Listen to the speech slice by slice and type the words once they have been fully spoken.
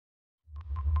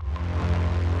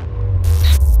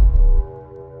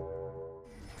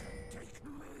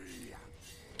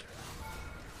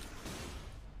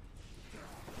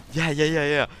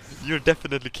Yeah. You're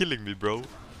definitely killing me, bro.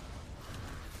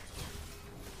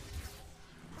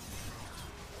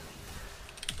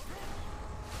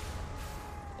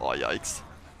 Oh, yikes.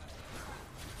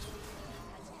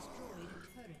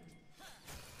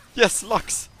 Yes,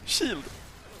 Lux! Shield!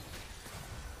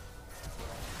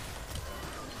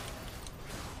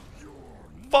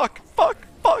 Fuck!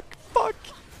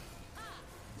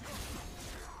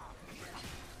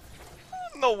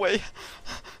 No way!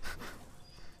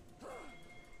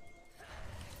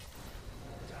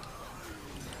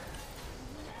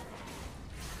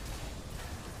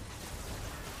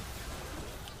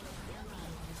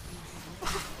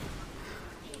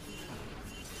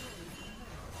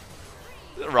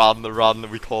 Run,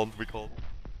 we can't.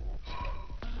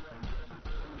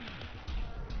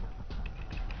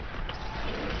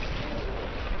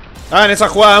 Ah, nessa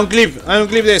qua, è un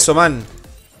clip adesso, man.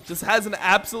 Just has an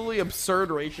absolutely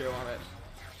absurd ratio on it.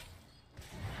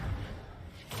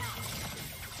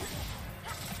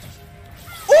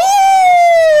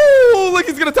 Ooh! Look,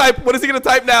 he's gonna type. What is he gonna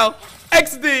type now?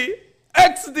 XD!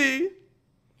 XD!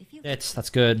 That's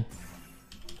good.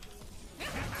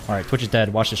 Alright, Twitch is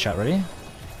dead. Watch this shot. Ready?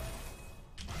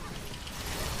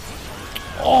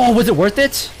 Oh, was it worth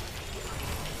it?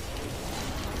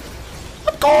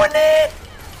 I'm going in!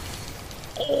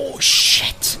 Oh,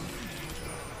 shit!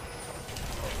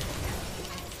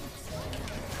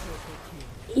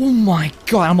 Oh my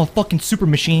god, I'm a fucking super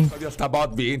machine. Sta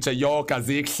bot vince, yo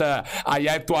Kha'Zix, I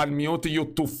have to unmute you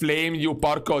to flame you,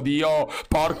 porco dio,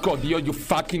 you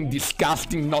fucking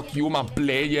disgusting, not human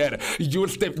player. You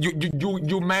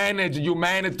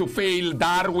manage to fail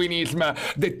Darwinism,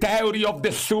 the theory of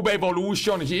the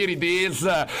sub-evolution, here it is,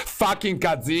 fucking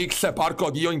Kha'Zix,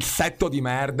 porco dio, insetto di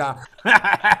merda.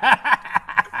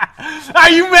 Are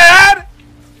you mad?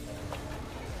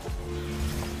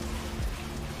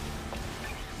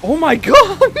 Oh my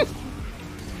god!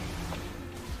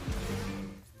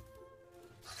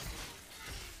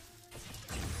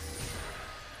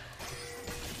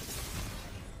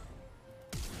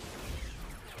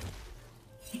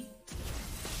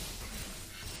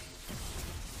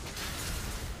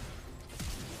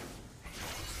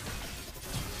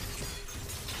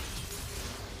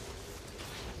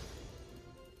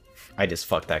 I just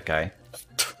fucked that guy.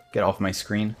 Get off my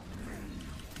screen.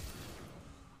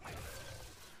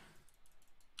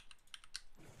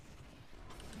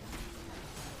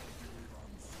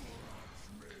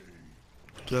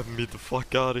 Get me the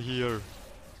fuck out of here.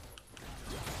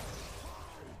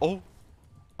 Oh,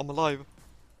 I'm alive.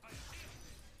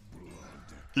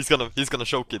 He's gonna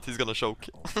choke it. He's gonna choke.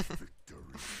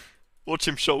 Watch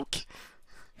him choke.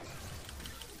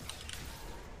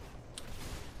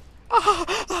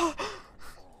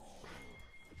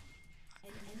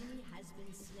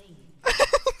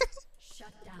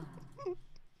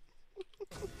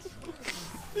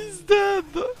 He's dead.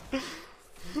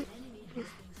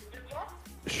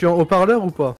 Je suis en haut-parleur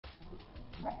ou pas?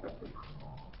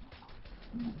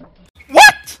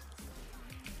 What?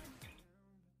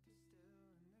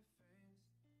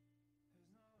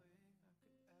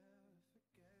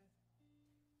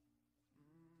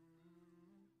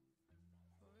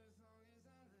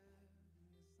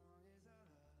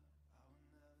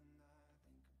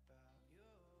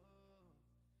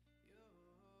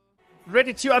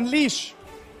 Ready to unleash!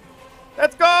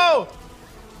 Let's go!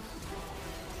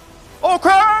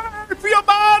 Okay! For your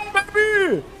man,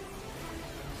 baby!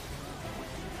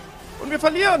 Und wir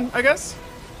verlieren, I guess.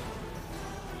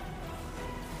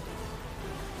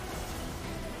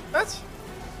 Was?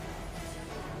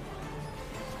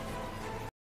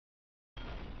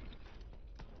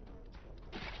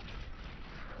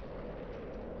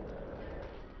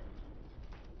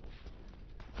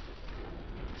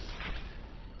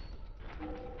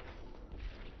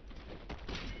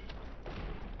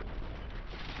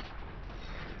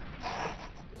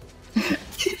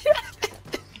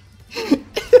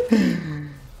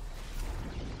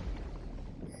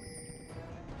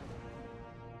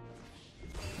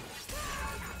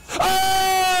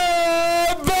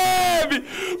 Oh, baby!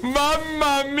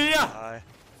 Mamma mia!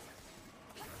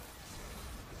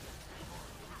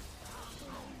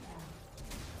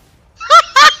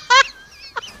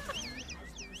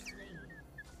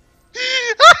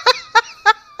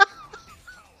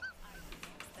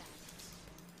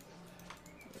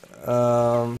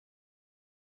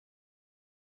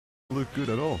 Look good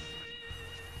at all.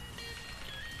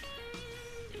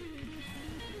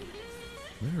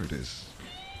 There it is.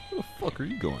 Where the fuck are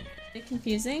you going? Bit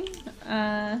confusing.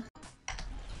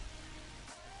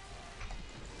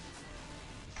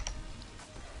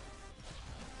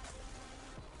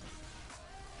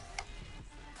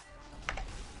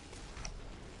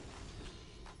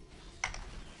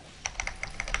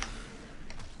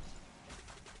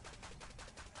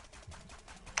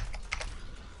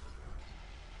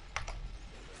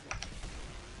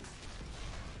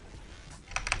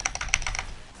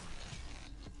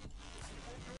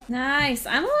 Nice,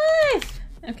 I'm alive.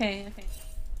 Okay, okay.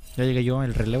 Ya llegué yo,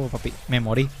 el relevo, papi. Me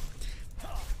morí.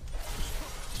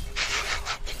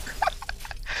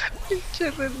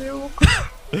 Pinche relevo.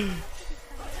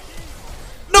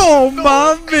 ¡No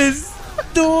mames!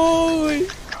 ¡No, güey!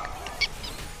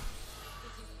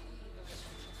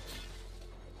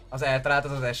 Az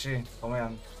eltaláltad az esély?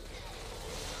 Komolyan.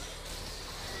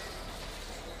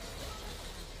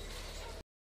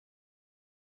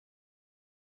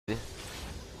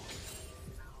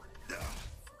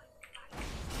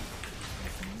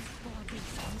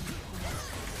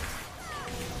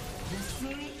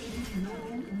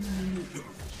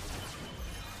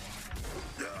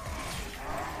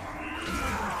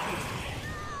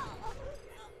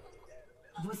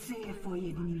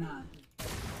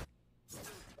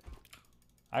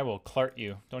 I will clart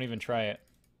you. Don't even try it.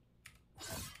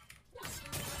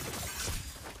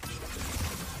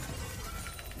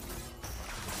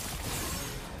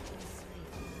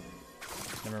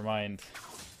 Never mind.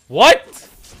 What?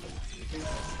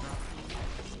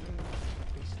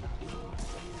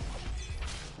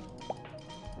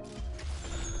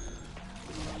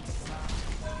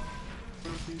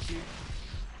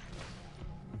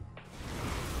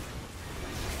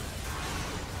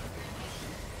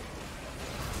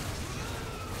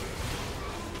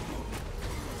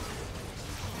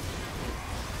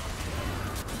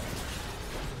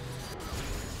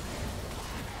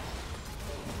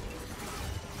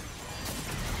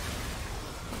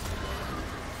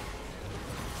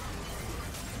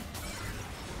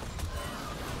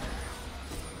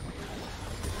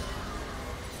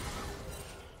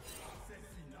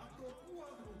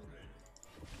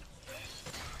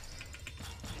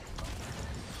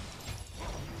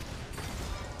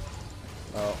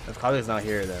 Oh, if Kali's not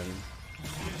here, then.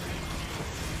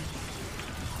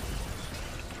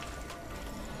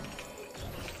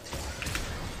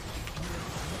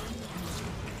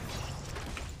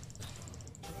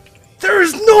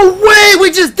 There's no way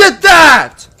we just did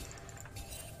that!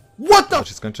 What the? To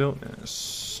się skończył? Nie,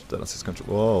 teraz się skończył.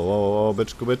 O,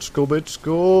 byczku.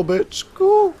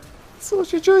 Co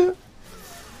się dzieje?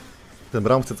 Ten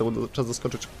Bram chce cały czas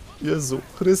zaskoczyć. Jezu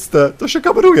Chryste, to się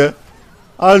kameruje!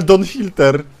 Aldon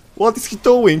Hilter! What is he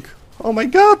doing? Oh my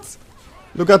god!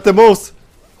 Look at the moves!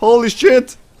 Holy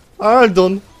shit!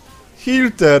 Aldon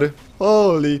Hilter!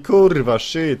 Holy kurwa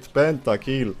shit!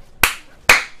 Pentakill!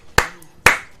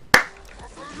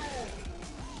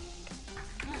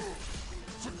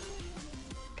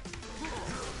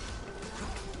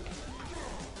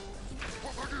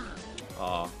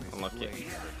 Oh, unlucky.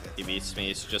 He beats me,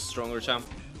 he's just stronger champ.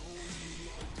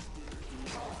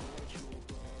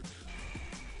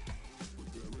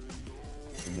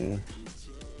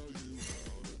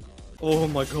 Oh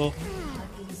my god.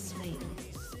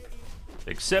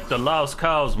 Accept a lost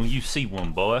cause when you see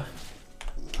one, boy.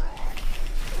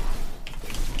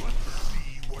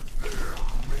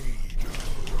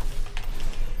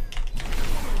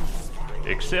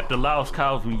 Accept a lost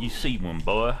cause when you see one,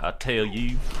 boy, I tell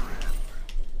you.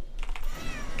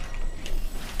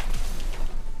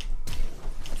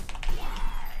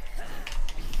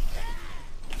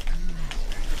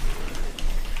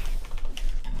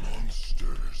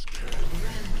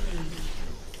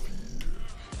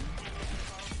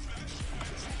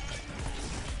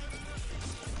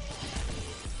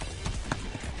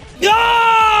 Ja!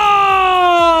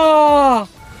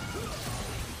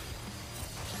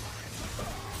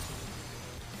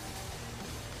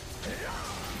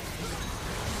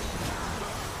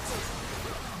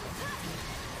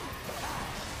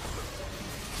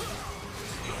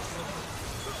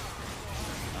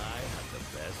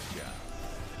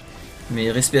 Mais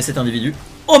respect à cet individu.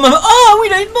 Oh maman. Ah oui,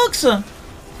 il a une box.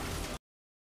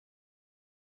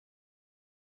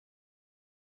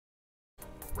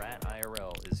 Rat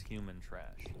IRL is human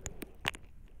trash.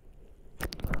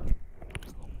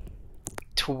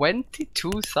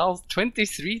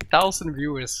 23,000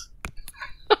 viewers.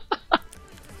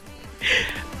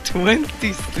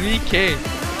 23k.